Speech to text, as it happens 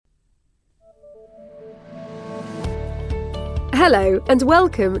Hello and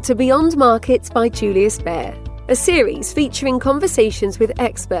welcome to Beyond Markets by Julius Baer, a series featuring conversations with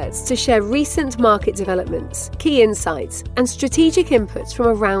experts to share recent market developments, key insights and strategic inputs from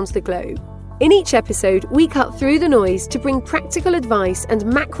around the globe. In each episode, we cut through the noise to bring practical advice and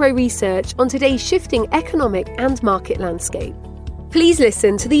macro research on today's shifting economic and market landscape. Please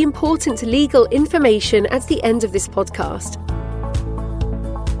listen to the important legal information at the end of this podcast.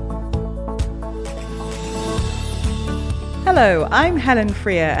 Hello, I'm Helen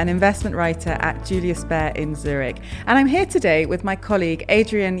Freer, an investment writer at Julius Baer in Zurich, and I'm here today with my colleague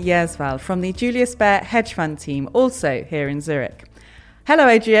Adrian Yersval from the Julius Baer hedge fund team, also here in Zurich. Hello,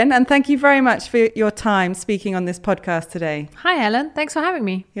 Adrian, and thank you very much for your time speaking on this podcast today. Hi, Helen. Thanks for having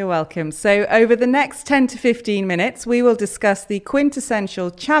me. You're welcome. So over the next 10 to 15 minutes, we will discuss the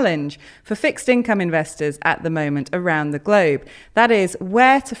quintessential challenge for fixed income investors at the moment around the globe. That is,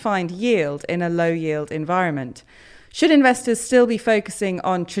 where to find yield in a low yield environment. Should investors still be focusing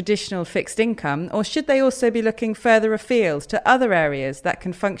on traditional fixed income, or should they also be looking further afield to other areas that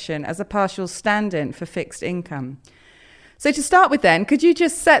can function as a partial stand-in for fixed income? So to start with then, could you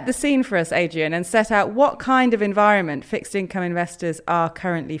just set the scene for us, Adrian, and set out what kind of environment fixed income investors are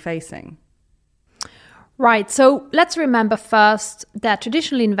currently facing? Right, so let's remember first that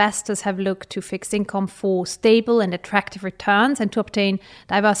traditional investors have looked to fixed income for stable and attractive returns and to obtain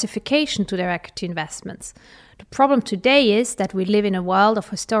diversification to their equity investments. The problem today is that we live in a world of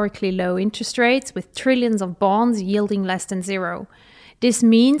historically low interest rates with trillions of bonds yielding less than zero. This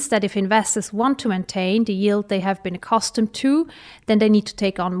means that if investors want to maintain the yield they have been accustomed to, then they need to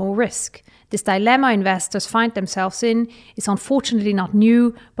take on more risk. This dilemma investors find themselves in is unfortunately not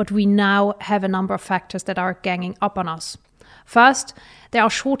new, but we now have a number of factors that are ganging up on us. First, there are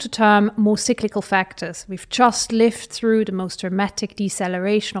shorter-term, more cyclical factors. We've just lived through the most dramatic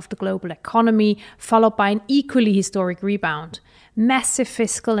deceleration of the global economy, followed by an equally historic rebound. Massive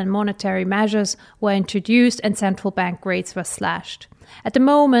fiscal and monetary measures were introduced and central bank rates were slashed. At the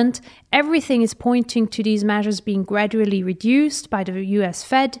moment, everything is pointing to these measures being gradually reduced by the US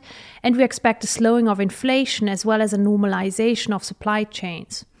Fed, and we expect a slowing of inflation as well as a normalization of supply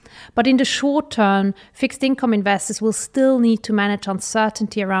chains. But in the short term, fixed income investors will still need to manage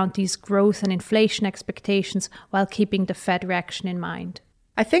uncertainty around these growth and inflation expectations while keeping the Fed reaction in mind.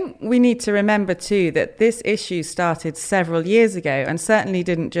 I think we need to remember too that this issue started several years ago and certainly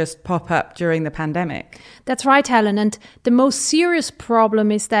didn't just pop up during the pandemic. That's right, Helen. And the most serious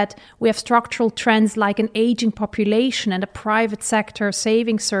problem is that we have structural trends like an aging population and a private sector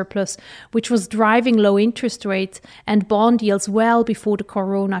savings surplus, which was driving low interest rates and bond yields well before the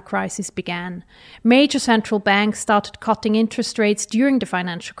corona crisis began. Major central banks started cutting interest rates during the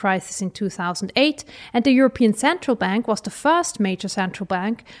financial crisis in 2008, and the European Central Bank was the first major central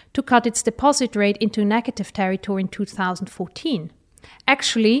bank to cut its deposit rate into negative territory in 2014.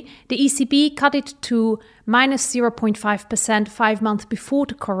 Actually, the ECB cut it to minus 0.5% 5 months before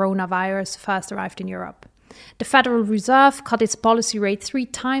the coronavirus first arrived in Europe. The Federal Reserve cut its policy rate 3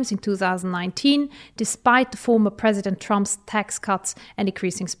 times in 2019, despite the former President Trump's tax cuts and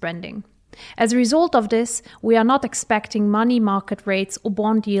decreasing spending. As a result of this, we are not expecting money market rates or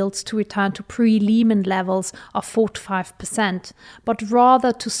bond yields to return to pre-Lehman levels of 4 to 5%, but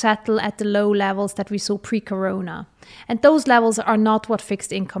rather to settle at the low levels that we saw pre-corona. And those levels are not what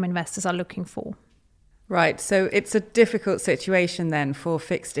fixed income investors are looking for. Right, so it's a difficult situation then for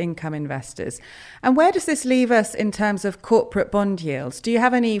fixed income investors. And where does this leave us in terms of corporate bond yields? Do you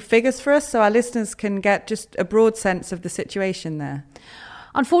have any figures for us so our listeners can get just a broad sense of the situation there?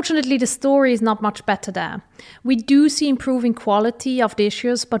 Unfortunately, the story is not much better there. We do see improving quality of the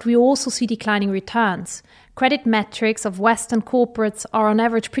issuers, but we also see declining returns. Credit metrics of Western corporates are on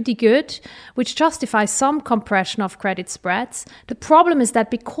average pretty good, which justifies some compression of credit spreads. The problem is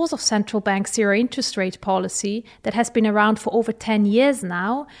that because of central bank zero interest rate policy that has been around for over 10 years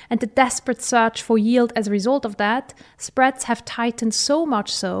now, and the desperate search for yield as a result of that, spreads have tightened so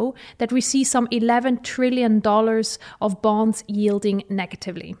much so that we see some $11 trillion of bonds yielding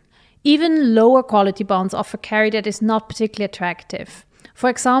negatively. Even lower quality bonds offer carry that is not particularly attractive. For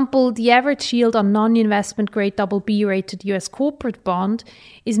example, the average yield on non-investment grade BB rated US corporate bond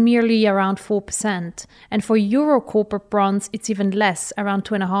is merely around 4%. And for Euro corporate bonds, it's even less, around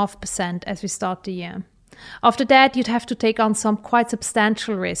 2.5% as we start the year. After that, you'd have to take on some quite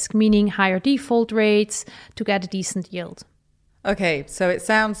substantial risk, meaning higher default rates to get a decent yield. Okay, so it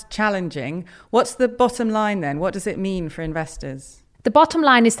sounds challenging. What's the bottom line then? What does it mean for investors? The bottom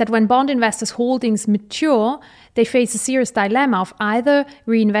line is that when bond investors' holdings mature, they face a serious dilemma of either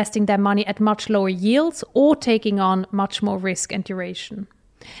reinvesting their money at much lower yields or taking on much more risk and duration.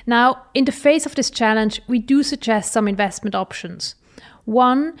 Now, in the face of this challenge, we do suggest some investment options.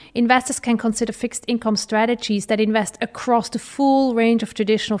 One, investors can consider fixed income strategies that invest across the full range of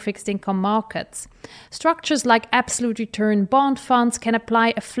traditional fixed income markets. Structures like absolute return bond funds can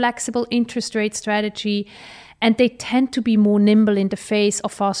apply a flexible interest rate strategy, and they tend to be more nimble in the face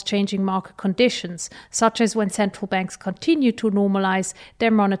of fast-changing market conditions, such as when central banks continue to normalize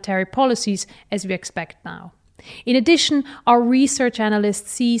their monetary policies, as we expect now. In addition, our research analyst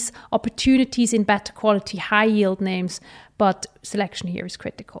sees opportunities in better quality high-yield names, but selection here is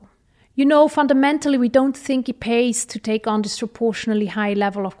critical. Fundamentally, we don't think it pays to take on disproportionately high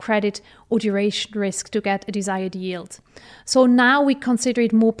level of credit or duration risk to get a desired yield. So now we consider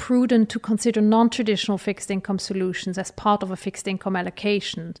it more prudent to consider non-traditional fixed income solutions as part of a fixed income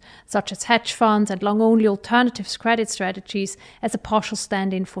allocation, such as hedge funds and long-only alternatives credit strategies as a partial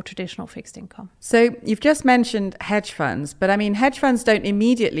stand-in for traditional fixed income. So you've just mentioned hedge funds, but hedge funds don't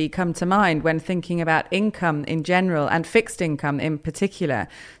immediately come to mind when thinking about income in general and fixed income in particular.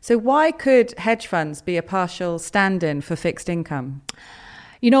 So why could hedge funds be a partial stand-in for fixed income?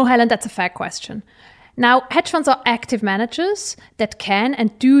 Helen, that's a fair question. Now, hedge funds are active managers that can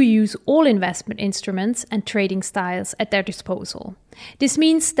and do use all investment instruments and trading styles at their disposal. This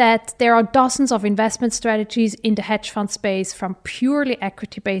means that there are dozens of investment strategies in the hedge fund space, from purely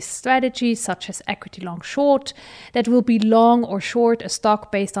equity-based strategies such as equity long-short that will be long or short a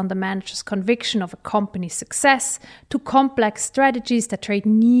stock based on the manager's conviction of a company's success, to complex strategies that trade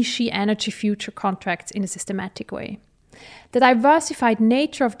niche energy future contracts in a systematic way. The diversified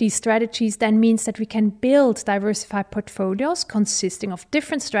nature of these strategies then means that we can build diversified portfolios consisting of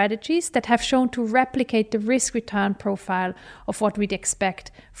different strategies that have shown to replicate the risk-return profile of what we'd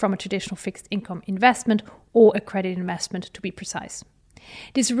expect from a traditional fixed income investment or a credit investment, to be precise.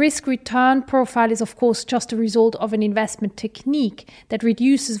 This risk-return profile is, of course, just a result of an investment technique that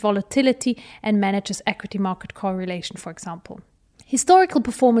reduces volatility and manages equity market correlation, for example. Historical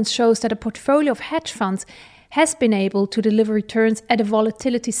performance shows that a portfolio of hedge funds has been able to deliver returns at a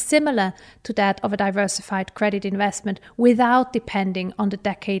volatility similar to that of a diversified credit investment without depending on the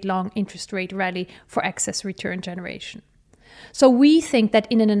decade-long interest rate rally for excess return generation. So we think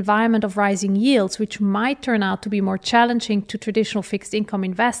that in an environment of rising yields, which might turn out to be more challenging to traditional fixed income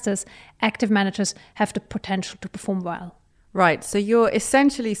investors, active managers have the potential to perform well. Right, so you're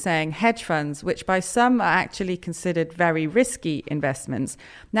essentially saying hedge funds, which by some are actually considered very risky investments,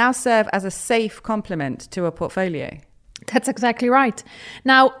 now serve as a safe complement to a portfolio. That's exactly right.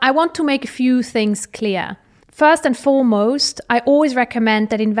 Now, I want to make a few things clear. First and foremost, I always recommend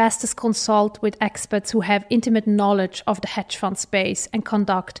that investors consult with experts who have intimate knowledge of the hedge fund space and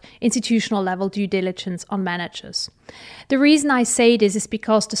conduct institutional level due diligence on managers. The reason I say this is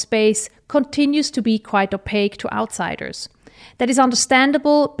because the space continues to be quite opaque to outsiders. That is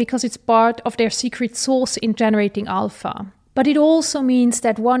understandable because it's part of their secret sauce in generating alpha. But it also means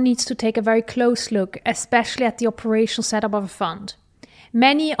that one needs to take a very close look, especially at the operational setup of a fund.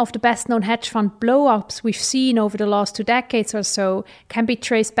 Many of the best-known hedge fund blow-ups we've seen over the last 2 decades or so can be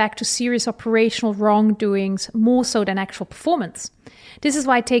traced back to serious operational wrongdoings more so than actual performance. This is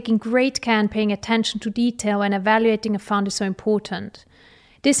why taking great care and paying attention to detail when evaluating a fund is so important.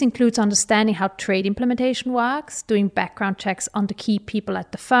 This includes understanding how trade implementation works, doing background checks on the key people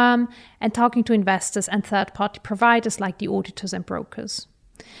at the firm, and talking to investors and third-party providers like the auditors and brokers.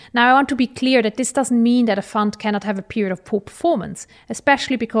 Now, I want to be clear that this doesn't mean that a fund cannot have a period of poor performance,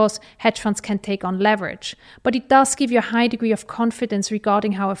 especially because hedge funds can take on leverage. But it does give you a high degree of confidence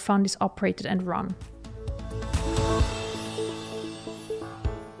regarding how a fund is operated and run.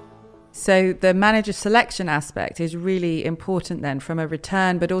 So the manager selection aspect is really important then from a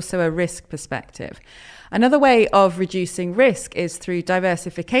return but also a risk perspective. Another way of reducing risk is through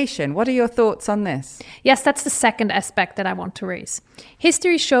diversification. What are your thoughts on this? Yes, that's the second aspect that I want to raise.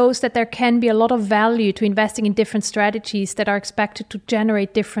 History shows that there can be a lot of value to investing in different strategies that are expected to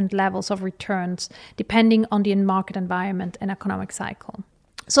generate different levels of returns depending on the market environment and economic cycle.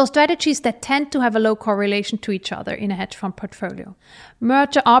 So strategies that tend to have a low correlation to each other in a hedge fund portfolio.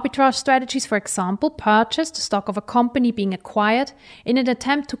 Merger arbitrage strategies, for example, purchase the stock of a company being acquired in an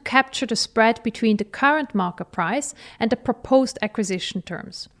attempt to capture the spread between the current market price and the proposed acquisition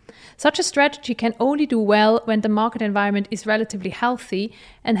terms. Such a strategy can only do well when the market environment is relatively healthy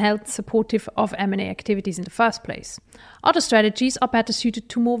and held supportive of M&A activities in the first place. Other strategies are better suited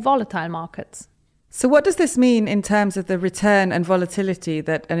to more volatile markets. So what does this mean in terms of the return and volatility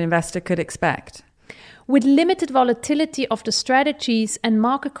that an investor could expect? With limited volatility of the strategies and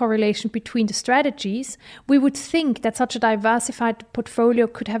market correlation between the strategies, we would think that such a diversified portfolio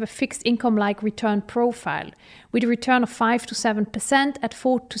could have a fixed income-like return profile, with a return of 5 to 7% at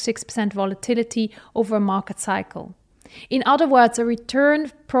 4 to 6% volatility over a market cycle. In other words, a return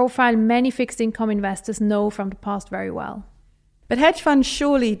profile many fixed income investors know from the past very well. But hedge funds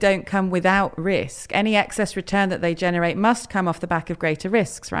surely don't come without risk. Any excess return that they generate must come off the back of greater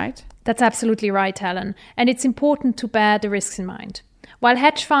risks, right? That's absolutely right, Helen. And it's important to bear the risks in mind. While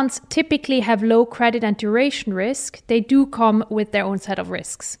hedge funds typically have low credit and duration risk, they do come with their own set of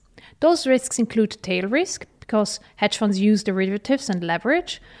risks. Those risks include tail risk, because hedge funds use derivatives and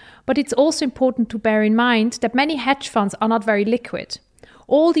leverage. But it's also important to bear in mind that many hedge funds are not very liquid.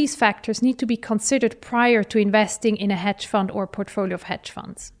 All these factors need to be considered prior to investing in a hedge fund or a portfolio of hedge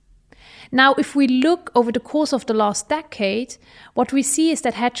funds. Now, if we look over the course of the last decade, what we see is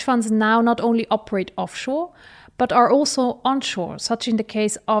that hedge funds now not only operate offshore, but are also onshore, such in the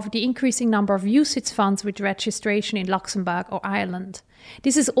case of the increasing number of UCITS funds with registration in Luxembourg or Ireland.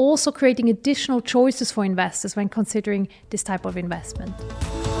 This is also creating additional choices for investors when considering this type of investment.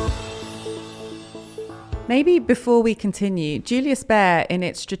 Maybe before we continue, Julius Baer, in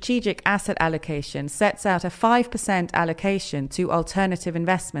its strategic asset allocation, sets out a 5% allocation to alternative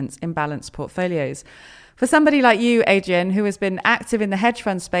investments in balanced portfolios. For somebody like you, Adrian, who has been active in the hedge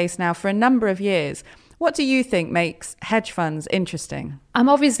fund space now for a number of years, what do you think makes hedge funds interesting? I'm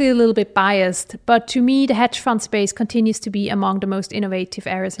obviously a little bit biased, but to me, the hedge fund space continues to be among the most innovative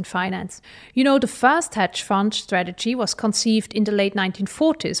areas in finance. You know, the first hedge fund strategy was conceived in the late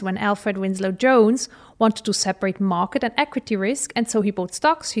 1940s when Alfred Winslow Jones wanted to separate market and equity risk, and so he bought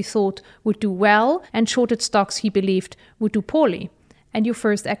stocks he thought would do well and shorted stocks he believed would do poorly. And your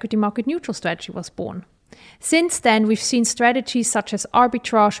first equity market neutral strategy was born. Since then, we've seen strategies such as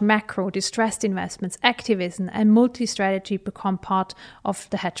arbitrage, macro, distressed investments, activism, and multi-strategy become part of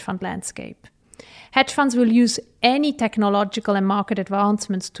the hedge fund landscape. Hedge funds will use any technological and market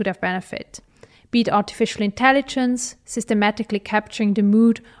advancements to their benefit, be it artificial intelligence, systematically capturing the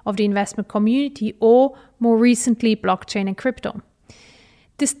mood of the investment community, or more recently, blockchain and crypto.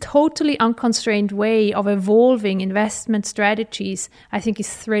 This totally unconstrained way of evolving investment strategies, I think,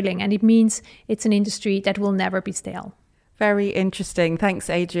 is thrilling, and it means it's an industry that will never be stale. Very interesting. Thanks,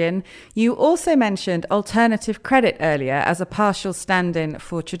 Adrian. You also mentioned alternative credit earlier as a partial stand-in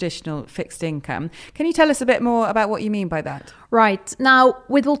for traditional fixed income. Can you tell us a bit more about what you mean by that? Right. Now,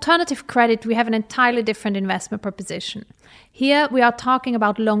 with alternative credit, we have an entirely different investment proposition. Here, we are talking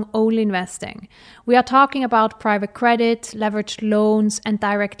about long-only investing. We are talking about private credit, leveraged loans, and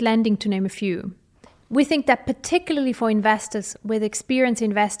direct lending, to name a few. We think that particularly for investors with experience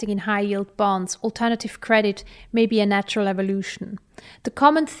investing in high-yield bonds, alternative credit may be a natural evolution. The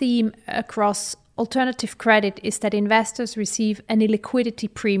common theme across alternative credit is that investors receive an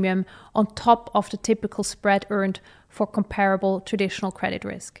illiquidity premium on top of the typical spread earned for comparable traditional credit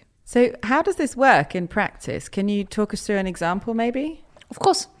risk. So how does this work in practice? Can you talk us through an example maybe? Of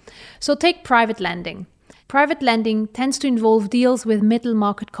course. So take private lending. Private lending tends to involve deals with middle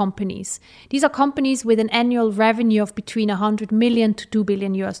market companies. These are companies with an annual revenue of between $100 million to $2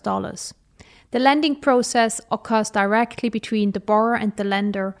 billion. The lending process occurs directly between the borrower and the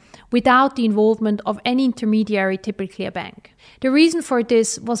lender without the involvement of any intermediary, typically a bank. The reason for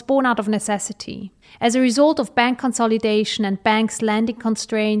this was born out of necessity. As a result of bank consolidation and banks' lending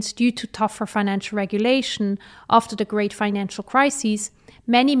constraints due to tougher financial regulation after the great financial crises,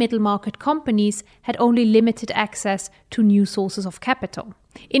 many middle market companies had only limited access to new sources of capital.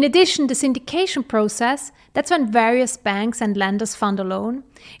 In addition, the syndication process, that's when various banks and lenders fund a loan,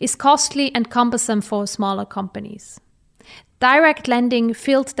 is costly and cumbersome for smaller companies. Direct lending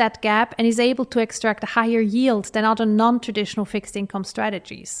filled that gap and is able to extract a higher yield than other non-traditional fixed income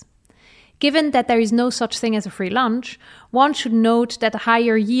strategies. Given that there is no such thing as a free lunch, one should note that a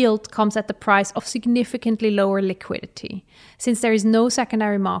higher yield comes at the price of significantly lower liquidity, since there is no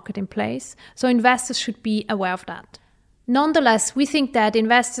secondary market in place, so investors should be aware of that. Nonetheless, we think that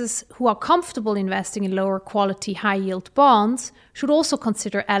investors who are comfortable investing in lower quality high-yield bonds should also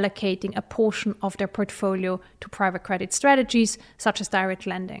consider allocating a portion of their portfolio to private credit strategies, such as direct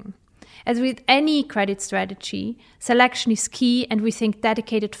lending. As with any credit strategy, selection is key, and we think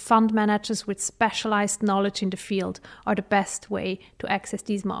dedicated fund managers with specialized knowledge in the field are the best way to access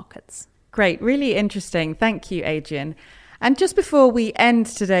these markets. Great, really interesting. Thank you, Adrian. And just before we end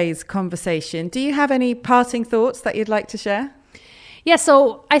today's conversation, do you have any parting thoughts that you'd like to share? Yeah,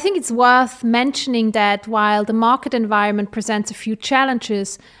 so I think it's worth mentioning that while the market environment presents a few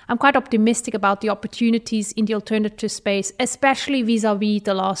challenges, I'm quite optimistic about the opportunities in the alternative space, especially vis-a-vis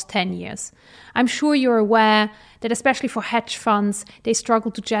the last 10 years. I'm sure you're aware that especially for hedge funds, they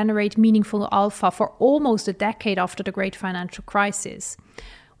struggle to generate meaningful alpha for almost a decade after the great financial crisis.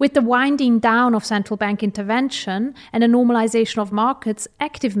 With the winding down of central bank intervention and a normalization of markets,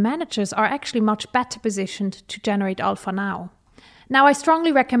 active managers are actually much better positioned to generate alpha now. Now, I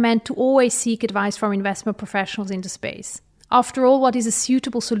strongly recommend to always seek advice from investment professionals in the space. After all, what is a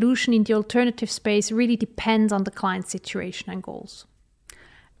suitable solution in the alternative space really depends on the client's situation and goals.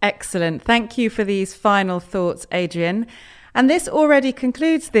 Excellent. Thank you for these final thoughts, Adrian. And this already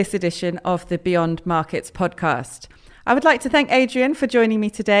concludes this edition of the Beyond Markets podcast. I would like to thank Adrian for joining me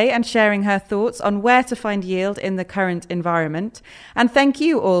today and sharing her thoughts on where to find yield in the current environment. And thank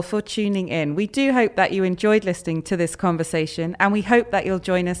you all for tuning in. We do hope that you enjoyed listening to this conversation, and we hope that you'll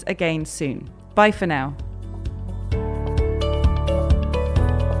join us again soon. Bye for now.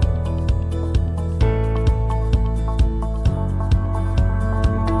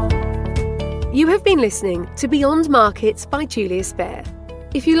 You have been listening to Beyond Markets by Julius Baer.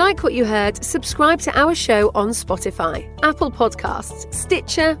 If you like what you heard, subscribe to our show on Spotify, Apple Podcasts,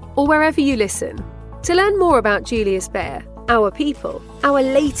 Stitcher, or wherever you listen. To learn more about Julius Baer, our people, our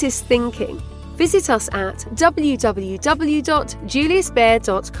latest thinking, visit us at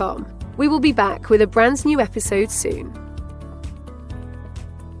www.juliusbaer.com. We will be back with a brand new episode soon.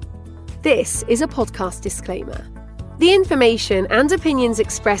 This is a podcast disclaimer. The information and opinions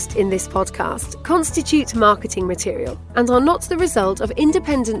expressed in this podcast constitute marketing material and are not the result of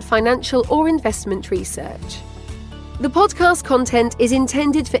independent financial or investment research. The podcast content is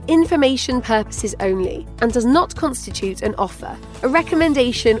intended for information purposes only and does not constitute an offer, a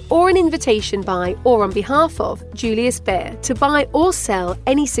recommendation, or an invitation by or on behalf of Julius Baer to buy or sell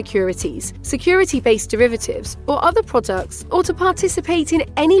any securities, security-based derivatives, or other products, or to participate in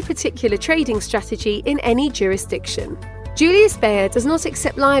any particular trading strategy in any jurisdiction. Julius Baer does not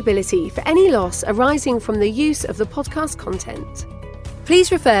accept liability for any loss arising from the use of the podcast content.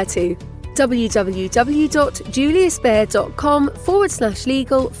 Please refer to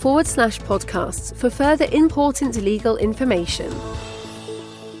www.juliusbaer.com/legal/podcasts for further important legal information.